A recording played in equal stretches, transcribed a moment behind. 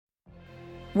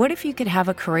What if you could have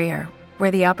a career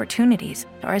where the opportunities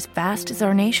are as vast as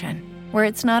our nation, where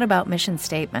it's not about mission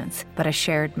statements, but a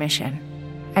shared mission?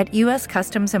 At U.S.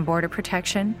 Customs and Border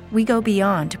Protection, we go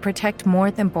beyond to protect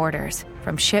more than borders.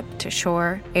 From ship to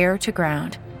shore, air to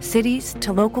ground, cities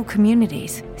to local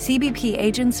communities, CBP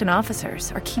agents and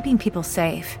officers are keeping people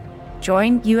safe.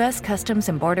 Join U.S. Customs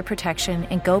and Border Protection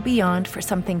and go beyond for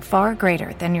something far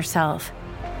greater than yourself.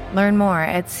 Learn more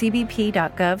at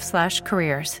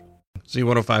cbp.gov/careers.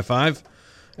 Z1055,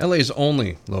 LA's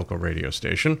only local radio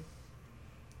station.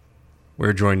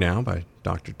 We're joined now by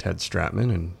Dr. Ted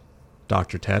Stratman, and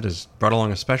Dr. Ted has brought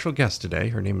along a special guest today.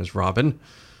 Her name is Robyn.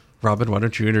 Robyn, why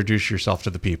don't you introduce yourself to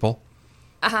the people?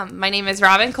 My name is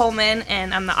Robyn Coleman,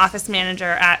 and I'm the office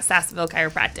manager at Sassville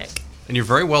Chiropractic. And you're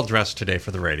very well dressed today for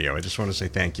the radio. I just want to say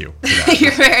thank you for that.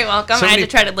 You're very welcome. I had to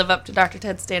try to live up to Dr.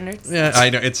 Ted's standards. Yeah, I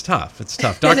know. It's tough. It's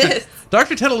tough.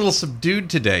 Dr. Ted a little subdued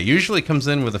today. Usually comes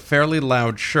in with a fairly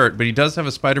loud shirt, but he does have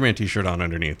a Spider-Man t-shirt on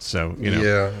underneath. So, you know.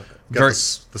 Yeah. Got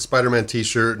the Spider-Man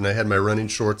t-shirt, and I had my running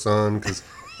shorts on because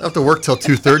I have to work till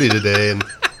 2:30 today, and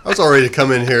I was all ready to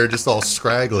come in here just all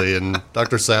scraggly, and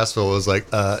Dr. Sassville was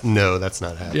like, no, that's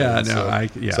not happening. Yeah, no, so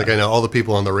it's like I know all the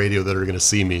people on the radio that are going to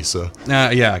see me, so.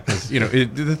 Yeah, because,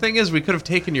 the thing is, we could have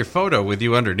taken your photo with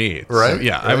you underneath. Right. So,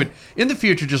 yeah, right. I would, in the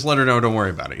future, just let her know, don't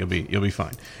worry about it. You'll be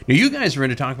fine. Now, you guys are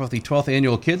in to talk about the 12th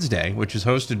Annual Kids Day, which is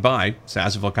hosted by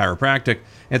Sassville Chiropractic,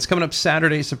 and it's coming up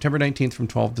Saturday, September 19th from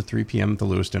 12 to 3 p.m. at the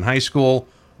Lewiston High School,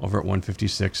 over at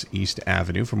 156 East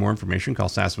Avenue. For more information, call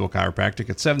Sassville Chiropractic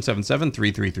at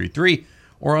 777-3333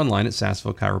 or online at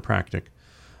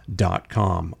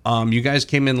sassvillechiropractic.com. You guys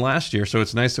came in last year, so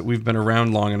it's nice that we've been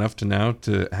around long enough to now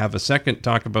to have a second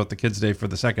talk about the Kids Day for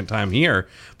the second time here.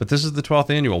 But this is the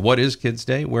 12th annual. What is Kids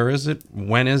Day? Where is it?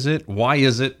 When is it? Why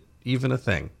is it even a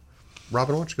thing?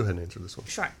 Robyn, why don't you go ahead and answer this one?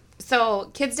 Sure. So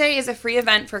Kids Day is a free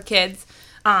event for kids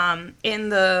in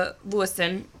the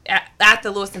Lewiston, at the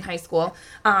Lewiston High School.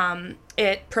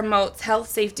 It promotes health,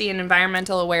 safety, and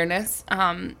environmental awareness.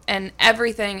 And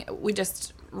everything, we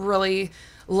just really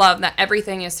love that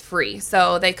everything is free.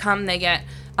 So they come, they get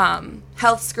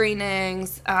health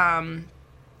screenings.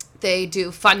 They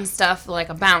do fun stuff like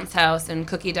a bounce house and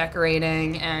cookie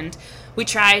decorating. And we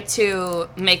try to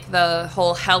make the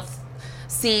whole health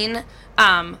scene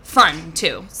fun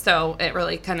too, so it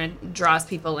really kind of draws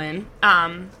people in.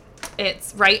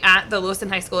 It's right at the Lewiston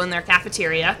High School in their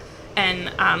cafeteria, and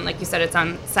like you said, it's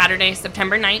on Saturday,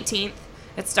 September 19th.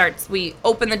 It starts, we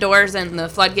open the doors and the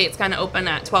floodgates kind of open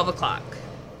at 12 o'clock.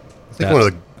 I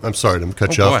think I'm sorry to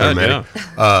cut you off there, Maddie.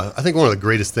 Yeah. I think one of the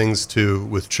greatest things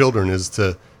with children is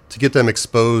to get them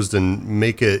exposed and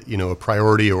make it, a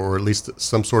priority, or at least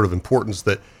some sort of importance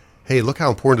that, hey, look how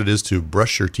important it is to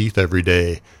brush your teeth every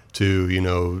day,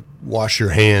 to, wash your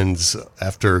hands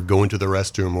after going to the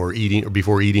restroom or eating, or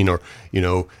before eating, or,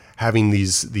 having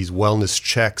these wellness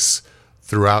checks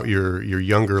throughout your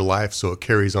younger life so it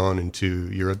carries on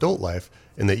into your adult life,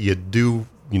 and that you do,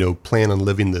 plan on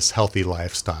living this healthy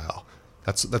lifestyle.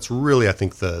 That's really, I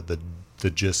think, the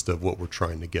gist of what we're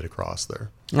trying to get across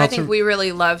there. I think we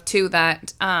really love, too,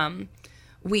 that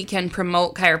we can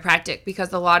promote chiropractic,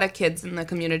 because a lot of kids in the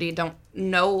community don't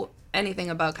know anything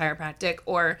about chiropractic,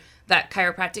 or that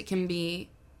chiropractic can be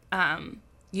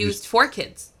used for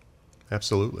kids.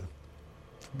 Absolutely.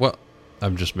 Well,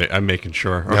 I'm making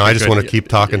sure. No, I just want to keep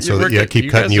talking so that I keep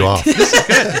cutting you off. This is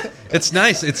good. It's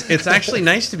nice. It's actually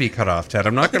nice to be cut off, Ted.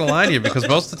 I'm not going to lie to you, because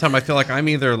most of the time I feel like I'm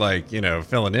either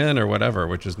filling in or whatever,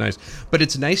 which is nice. But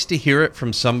it's nice to hear it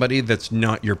from somebody that's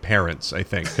not your parents, I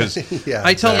think. Because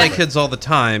I tell my kids all the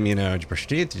time, did you brush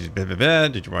your teeth?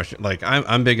 Did you wash it? Like,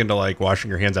 I'm big into washing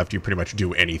your hands after you pretty much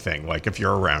do anything. Like if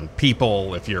you're around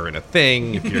people, if you're in a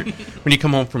thing, when you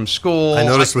come home from school. I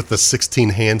noticed with the 16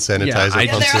 hand sanitizer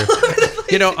pumps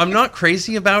here. I'm not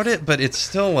crazy about it, but it's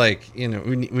still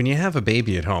when you have a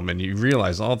baby at home and you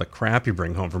realize all the crap you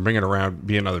bring home from bringing around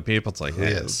being other people, it's like,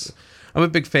 hey, yes. I'm a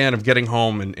big fan of getting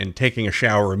home and taking a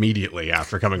shower immediately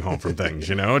after coming home from things,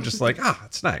 just like,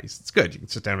 it's nice. It's good. You can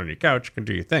sit down on your couch, you can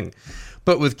do your thing.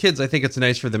 But with kids, I think it's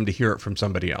nice for them to hear it from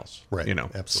somebody else. Right.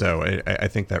 Absolutely. So I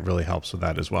think that really helps with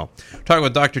that as well. We're talking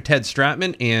with Dr. Ted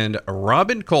Stratman and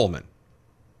Robyn Coleman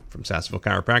from Sassville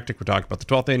Chiropractic. We're talking about the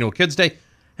 12th Annual Kids Day,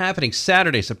 happening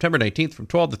Saturday, September 19th from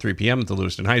 12 to 3 p.m. at the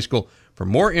Lewiston High School. For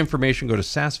more information, go to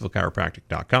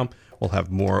sassvillechiropractic.com. We'll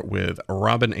have more with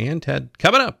Robyn and Ted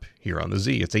coming up here on the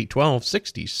Z. It's 8:12,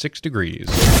 66 degrees.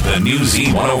 The new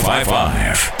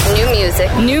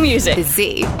Z1055. New music.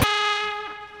 Z.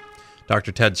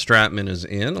 Dr. Ted Stratman is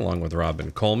in, along with Robyn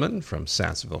Coleman from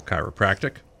Sassville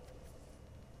Chiropractic.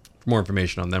 For more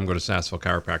information on them, go to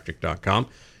sassvillechiropractic.com.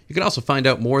 You You can also find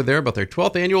out more there about their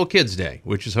 12th annual Kids Day,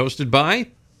 which is hosted by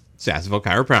Sassville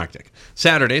Chiropractic.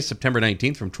 Saturday, September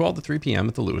 19th from 12 to 3 p.m.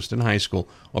 at the Lewiston High School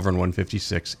over on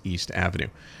 156 East Avenue.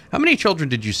 How many children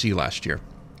did you see last year?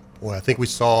 Well, I think we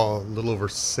saw a little over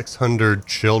 600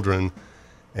 children,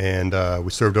 and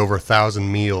we served over 1,000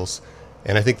 meals.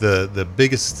 And I think the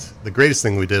greatest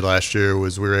thing we did last year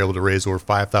was we were able to raise over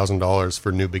 $5,000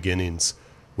 for New Beginnings,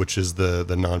 which is the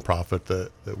nonprofit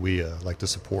that we like to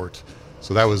support.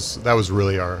 So that was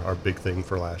really our big thing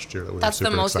for last year. That's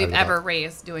the most we've ever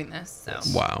raised doing this. So.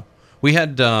 Wow. We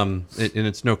had, and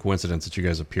it's no coincidence that you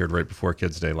guys appeared right before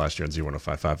Kids Day last year on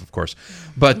Z1055, of course.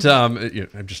 But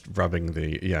I'm just rubbing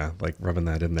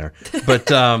that in there.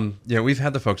 But we've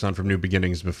had the folks on from New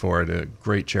Beginnings before. It's a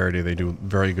great charity. They do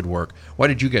very good work. Why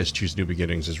did you guys choose New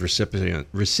Beginnings as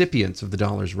recipients of the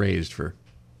dollars raised for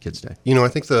Kids Day? I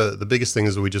think the biggest thing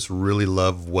is that we just really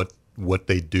love what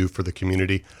they do for the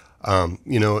community.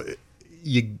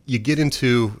 You get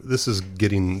into, this is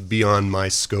getting beyond my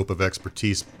scope of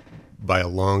expertise by a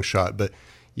long shot, but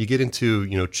you get into,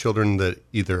 children that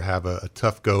either have a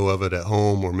tough go of it at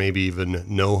home or maybe even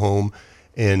no home.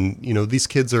 And, these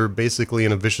kids are basically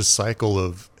in a vicious cycle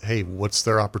of, hey, what's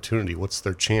their opportunity? What's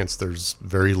their chance? There's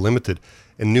very limited.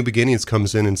 And New Beginnings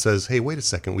comes in and says, hey, wait a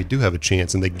second, we do have a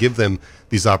chance. And they give them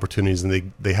these opportunities,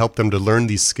 and they help them to learn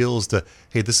these skills to,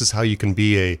 hey, this is how you can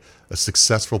be a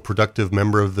successful, productive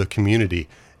member of the community.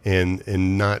 And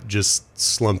not just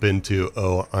slump into,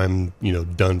 oh, I'm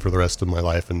done for the rest of my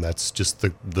life, and that's just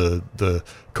the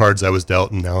cards I was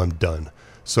dealt, and now I'm done.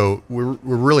 So we're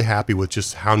really happy with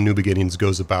just how New Beginnings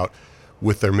goes about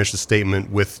with their mission statement,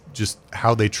 with just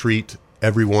how they treat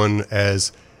everyone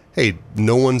as, hey,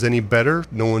 no one's any better,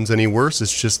 no one's any worse.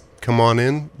 It's just come on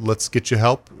in, let's get you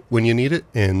help when you need it,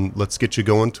 and let's get you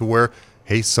going to where,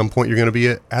 hey, some point you're going to be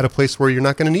at a place where you're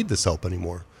not going to need this help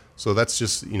anymore. So that's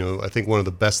just, I think one of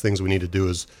the best things we need to do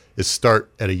is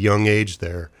start at a young age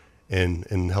there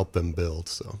and help them build.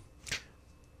 So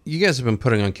you guys have been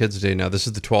putting on Kids Day now. This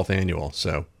is the 12th annual,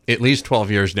 so at least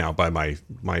 12 years now by my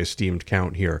esteemed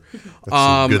count here. That's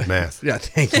some good math. Yeah,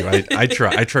 thank you. I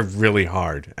try really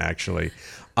hard, actually.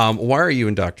 Why are you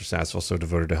and Dr. Sassville so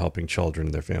devoted to helping children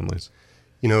and their families?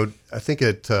 I think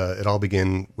it all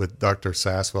began with Dr.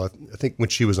 Sassville. I think when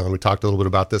she was on, we talked a little bit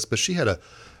about this, but she had a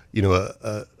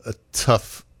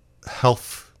tough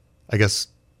health, I guess.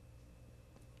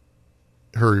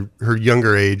 Her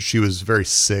younger age, she was very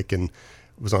sick and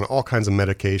was on all kinds of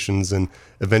medications. And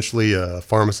eventually a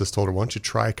pharmacist told her, why don't you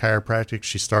try chiropractic?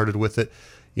 She started with it.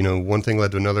 One thing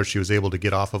led to another. She was able to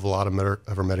get off of a lot of her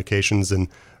medications and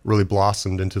really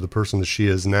blossomed into the person that she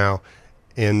is now.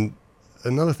 And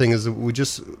another thing is that we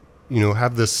just,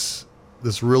 have this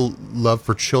real love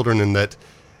for children, and that,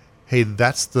 hey,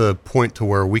 that's the point to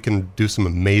where we can do some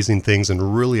amazing things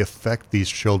and really affect these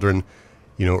children,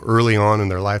 early on in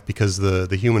their life, because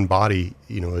the human body,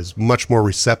 is much more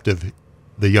receptive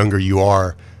the younger you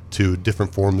are to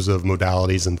different forms of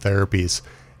modalities and therapies.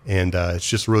 And it's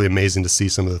just really amazing to see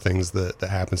some of the things that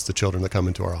happens to children that come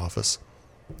into our office.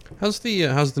 How's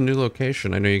the new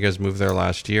location? I know you guys moved there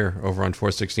last year over on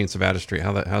 416 Savannah Street.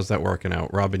 How's that working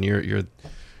out? Robyn, you're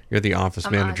the office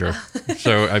manager.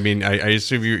 So, I mean, I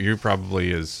assume you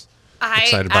probably as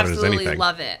excited about it as anything. I absolutely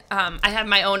love it. I have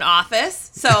my own office,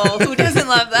 so who doesn't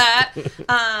love that?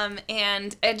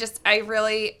 And I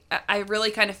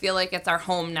really kind of feel like it's our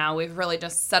home now. We've really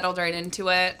just settled right into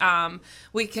it.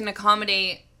 We can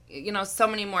accommodate, so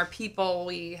many more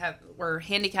people. We're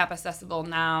handicap accessible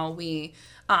now. We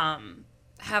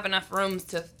have enough rooms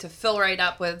to fill right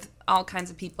up with all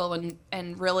kinds of people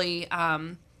and really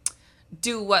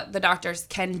do what the doctors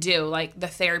can do, like the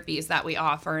therapies that we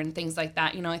offer and things like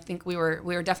that. I think we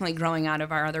were definitely growing out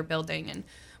of our other building, and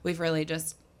we've really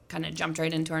just kind of jumped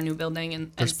right into our new building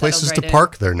and there's places to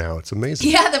park there now. It's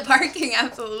amazing. Yeah, the parking,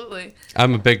 absolutely.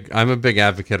 I'm a big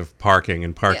advocate of parking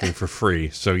and parking for free.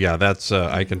 So yeah, that's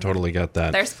I can totally get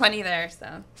that. There's plenty there.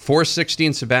 So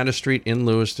 416 Savannah Street in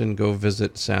Lewiston. Go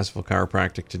visit Sassville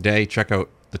Chiropractic today. Check out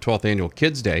the 12th annual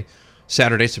Kids Day.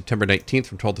 Saturday, September 19th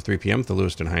from 12 to 3 p.m. at the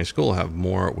Lewiston High School. We'll have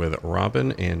more with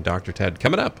Robyn and Dr. Ted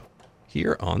coming up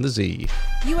here on the Z.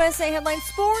 USA Headline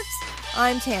Sports,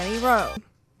 I'm Tammy Rowe.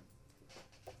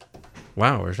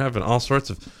 Wow, we're having all sorts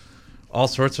of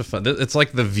fun. It's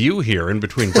like The View here in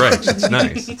between breaks. It's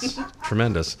nice. It's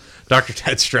tremendous. Dr.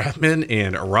 Ted Stratman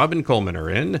and Robyn Coleman are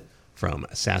in from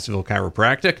Sassville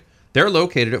Chiropractic. They're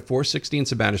located at 416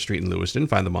 Savannah Street in Lewiston.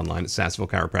 Find them online at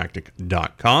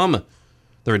sassvillechiropractic.com.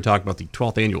 They're going to talk about the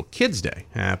 12th annual Kids Day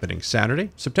happening Saturday,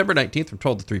 September 19th from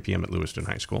 12 to 3 p.m. at Lewiston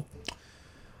High School.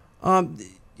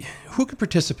 Who could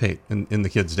participate in the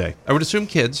Kids Day? I would assume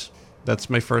kids, That's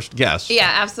my first guess. Yeah,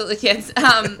 absolutely, kids.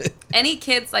 Any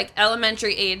kids like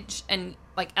elementary age and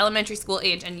like elementary school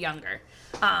age and younger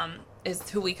is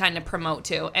who we kind of promote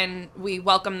to, and we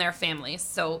welcome their families.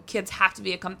 So kids have to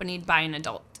be accompanied by an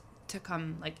adult to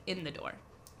come like in the door.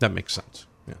 That makes sense.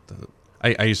 Yeah.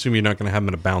 I assume you're not going to have them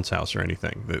in a bounce house or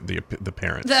anything. The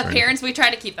parents. The parents, we try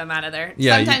to keep them out of there.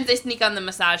 Yeah, sometimes they sneak on the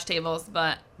massage tables,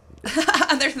 but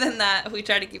other than that, we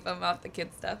try to keep them off the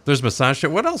kids stuff. There's massage.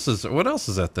 What else is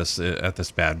at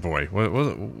this bad boy?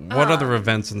 What other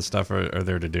events and stuff are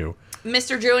there to do?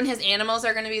 Mr. Drew and his animals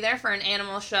are going to be there for an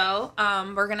animal show.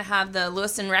 We're going to have the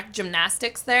Lewiston Rec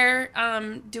Gymnastics there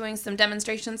doing some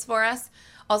demonstrations for us.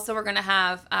 Also, we're going to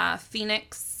have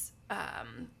Phoenix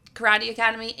Karate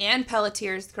Academy and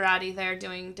Pelletiers Karate there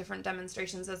doing different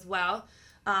demonstrations as well.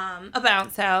 A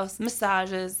bounce house,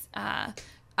 massages.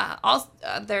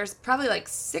 There's probably like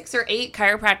 6 or 8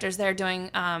 chiropractors there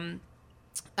doing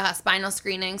spinal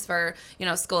screenings for,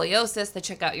 scoliosis. They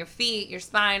check out your feet, your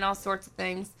spine, all sorts of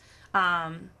things.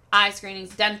 Eye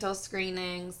screenings, dental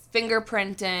screenings,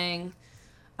 fingerprinting,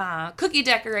 cookie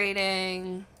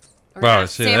decorating. Wow,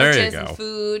 see, there you sandwiches go. And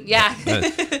food. Yeah. Now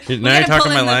you're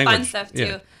talking my language. Fun stuff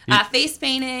too. Face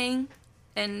painting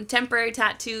and temporary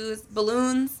tattoos,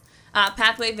 balloons.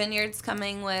 Pathway Vineyards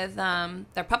coming with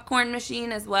their popcorn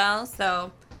machine as well.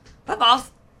 So we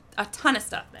have a ton of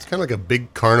stuff there. It's kind of like a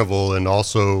big carnival, and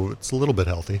also it's a little bit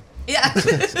healthy. Yeah.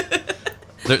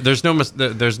 There's no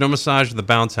massage at the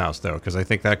bounce house though, because I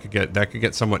think that could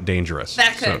get somewhat dangerous.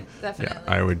 That could definitely.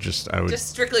 Yeah, I would just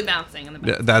strictly bouncing in the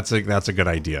bounce. That's a good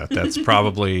idea. That's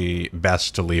probably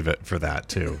best to leave it for that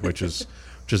too, which is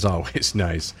always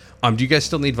nice. Do you guys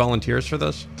still need volunteers for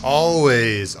this?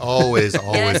 Always need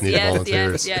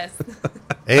volunteers. Yes.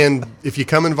 And if you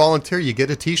come and volunteer, you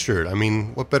get a T-shirt. I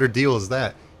mean, what better deal is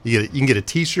that? You can get a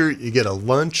T-shirt, you get a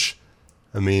lunch.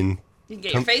 I mean, you can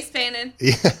get your face painted.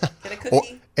 Yeah. Get a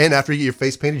cookie. And after you get your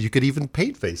face painted, you could even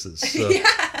paint faces. So.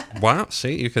 Yeah. Wow.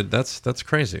 See, you could. That's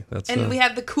crazy. And we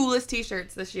have the coolest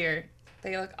T-shirts this year.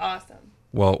 They look awesome.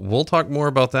 Well, we'll talk more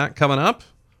about that coming up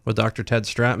with Dr. Ted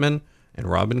Stratman and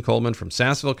Robyn Coleman from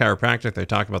Sassville Chiropractic. They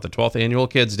talk about the 12th Annual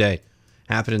Kids Day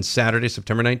happening Saturday,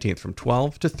 September 19th from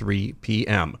 12 to 3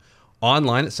 p.m.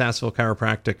 Online at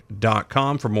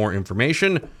sassvillechiropractic.com for more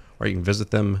information, or you can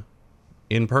visit them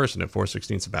in person at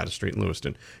 416 Sabata Street in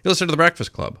Lewiston. You listen to The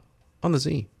Breakfast Club on the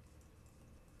Z.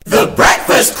 The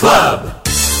Breakfast Club.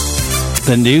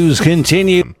 The news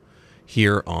continue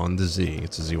here on the Z.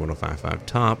 It's a Z105.5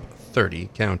 Top 30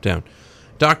 Countdown.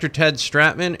 Dr. Ted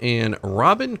Stratman and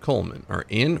Robyn Coleman are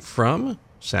in from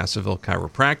Sassville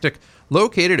Chiropractic,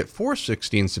 located at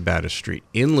 416 Sabata Street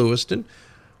in Lewiston.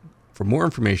 For more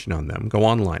information on them, go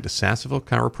online to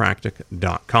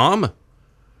sassvillechiropractic.com.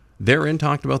 They're in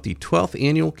talking about the 12th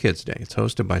Annual Kids Day. It's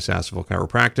hosted by Sassville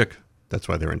Chiropractic. That's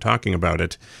why they're in talking about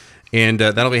it. And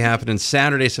that'll be happening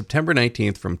Saturday, September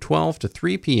 19th from 12 to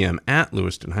 3 p.m. at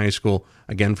Lewiston High School.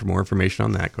 Again, for more information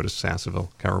on that, go to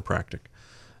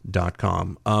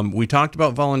sassvillechiropractic.com. We talked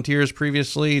about volunteers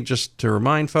previously. Just to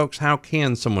remind folks, how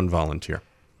can someone volunteer?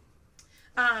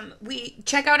 We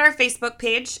check out our Facebook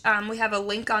page. We have a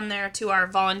link on there to our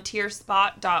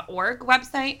volunteerspot.org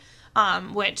website,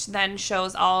 which then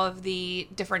shows all of the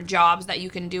different jobs that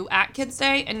you can do at Kids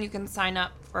Day, and you can sign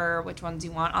up for which ones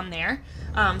you want on there.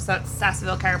 So that's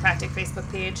Sassville Chiropractic Facebook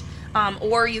page.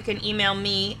 Or you can email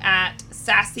me at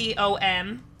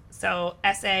sasseom, so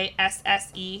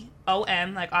SASSEOM,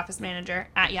 like office manager,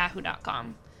 at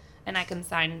yahoo.com. And I can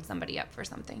sign somebody up for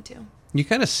something too. You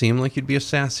kind of seem like you'd be a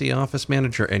sassy office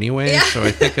manager anyway, so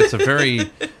I think it's a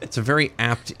very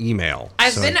apt email.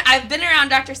 I've been around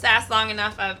Dr. Sass long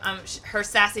enough. Her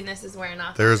sassiness is wearing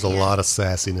off. There's a lot of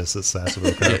sassiness at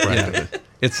Sassville Chiropractic. Yeah.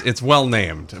 It's well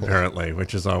named apparently,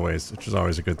 which is always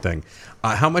a good thing.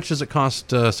 How much does it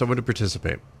cost someone to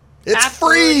participate? It's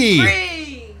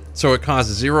free. So it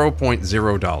costs $0.0.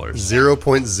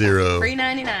 0.0. Free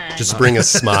 99. Just bring a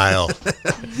smile.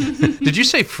 Did you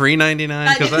say free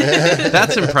 99? Because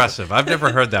that's impressive. I've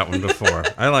never heard that one before.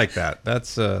 I like that.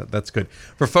 That's good.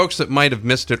 For folks that might have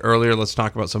missed it earlier, let's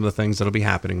talk about some of the things that'll be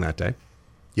happening that day.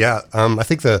 Yeah, I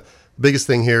think the biggest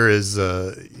thing here is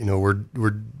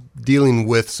we're dealing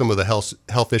with some of the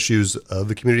health issues of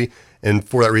the community, and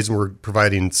for that reason, we're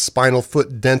providing spinal,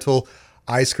 foot, dental,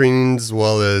 eye screenings, as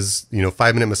well as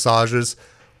 5-minute massages.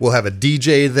 We'll have a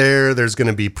DJ there. There's going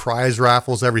to be prize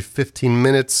raffles every 15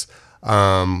 minutes.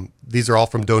 These are all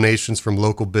from donations from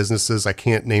local businesses. I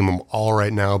can't name them all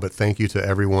right now, but thank you to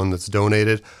everyone that's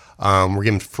donated. We're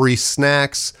giving free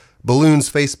snacks, balloons,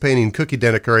 face painting, cookie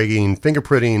decorating,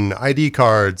 fingerprinting, ID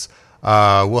cards.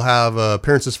 We'll have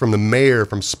appearances from the mayor,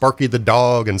 from Sparky the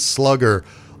dog and Slugger.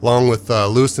 along with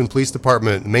Lewiston Police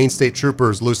Department, Maine State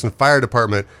Troopers, Lewiston Fire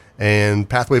Department, and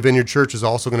Pathway Vineyard Church is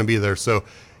also going to be there. So,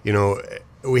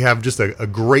 we have just a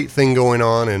great thing going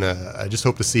on, and I just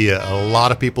hope to see a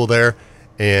lot of people there,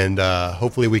 and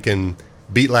hopefully we can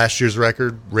beat last year's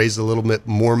record, raise a little bit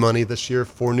more money this year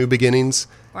for New Beginnings.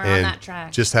 We're on that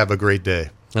track. Just have a great day.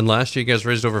 And last year you guys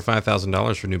raised over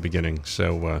 $5,000 for New Beginnings,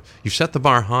 so you've set the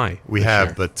bar high. We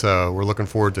have, but we're looking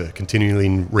forward to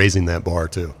continually raising that bar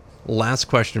too. Last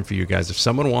question for you guys. If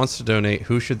someone wants to donate,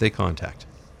 who should they contact?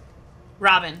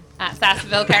 Robyn at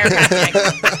Sassville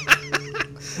Chiropractic.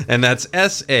 And that's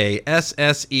SASSEOM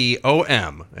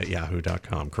at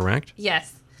yahoo.com, correct?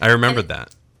 Yes. I remembered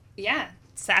that. Yeah,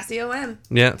 Sassy OM.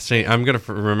 Yeah, see, I'm going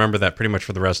to remember that pretty much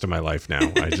for the rest of my life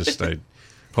now.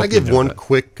 I give one that.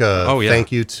 quick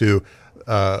thank you to,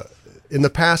 in the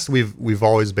past, we've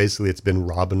always basically, it's been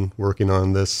Robyn working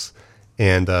on this.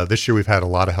 And this year we've had a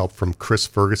lot of help from Chris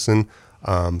Ferguson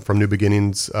from New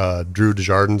Beginnings, Drew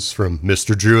Desjardins from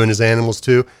Mr. Drew and his animals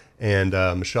too, and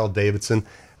Michelle Davidson.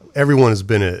 Everyone has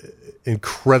been an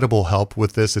incredible help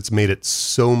with this. It's made it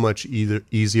so much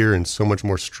easier and so much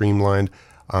more streamlined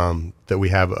that we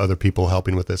have other people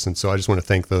helping with this. And so I just want to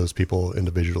thank those people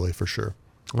individually for sure.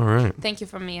 All right. Thank you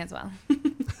from me as well.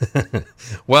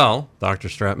 Well, Dr.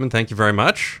 Stratman, thank you very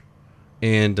much.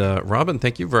 And Robyn,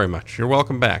 thank you very much. You're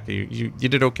welcome back. You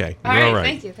did okay. You're all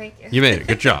right. Thank you. You made it.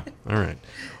 Good job. All right.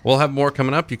 We'll have more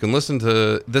coming up. You can listen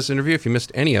to this interview if you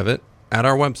missed any of it at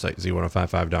our website,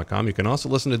 z1055.com. You can also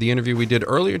listen to the interview we did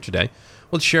earlier today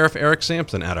with Sheriff Eric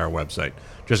Sampson at our website.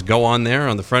 Just go on there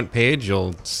on the front page.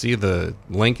 You'll see the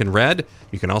link in red.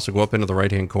 You can also go up into the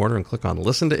right-hand corner and click on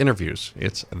Listen to Interviews.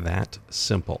 It's that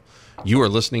simple. You are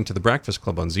listening to The Breakfast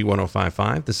Club on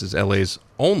Z1055. This is LA's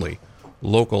only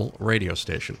local radio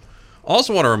station.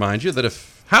 Also want to remind you that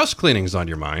if house cleaning's on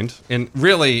your mind, and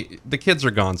really the kids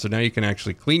are gone, so now you can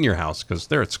actually clean your house because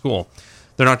they're at school.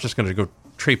 They're not just going to go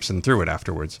traipsing through it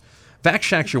afterwards. Vac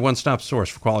Shack's your one-stop source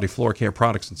for quality floor care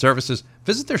products and services.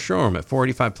 Visit their showroom at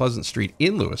 485 Pleasant Street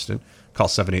in Lewiston. Call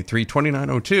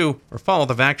 783-2902 or follow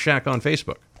the Vac Shack on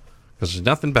Facebook, because there's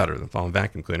nothing better than following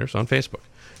vacuum cleaners on Facebook.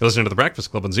 You're listening to The Breakfast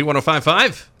Club on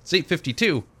Z1055. It's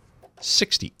 8:52,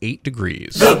 68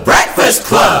 degrees. The Breakfast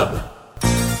Club.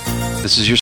 This is your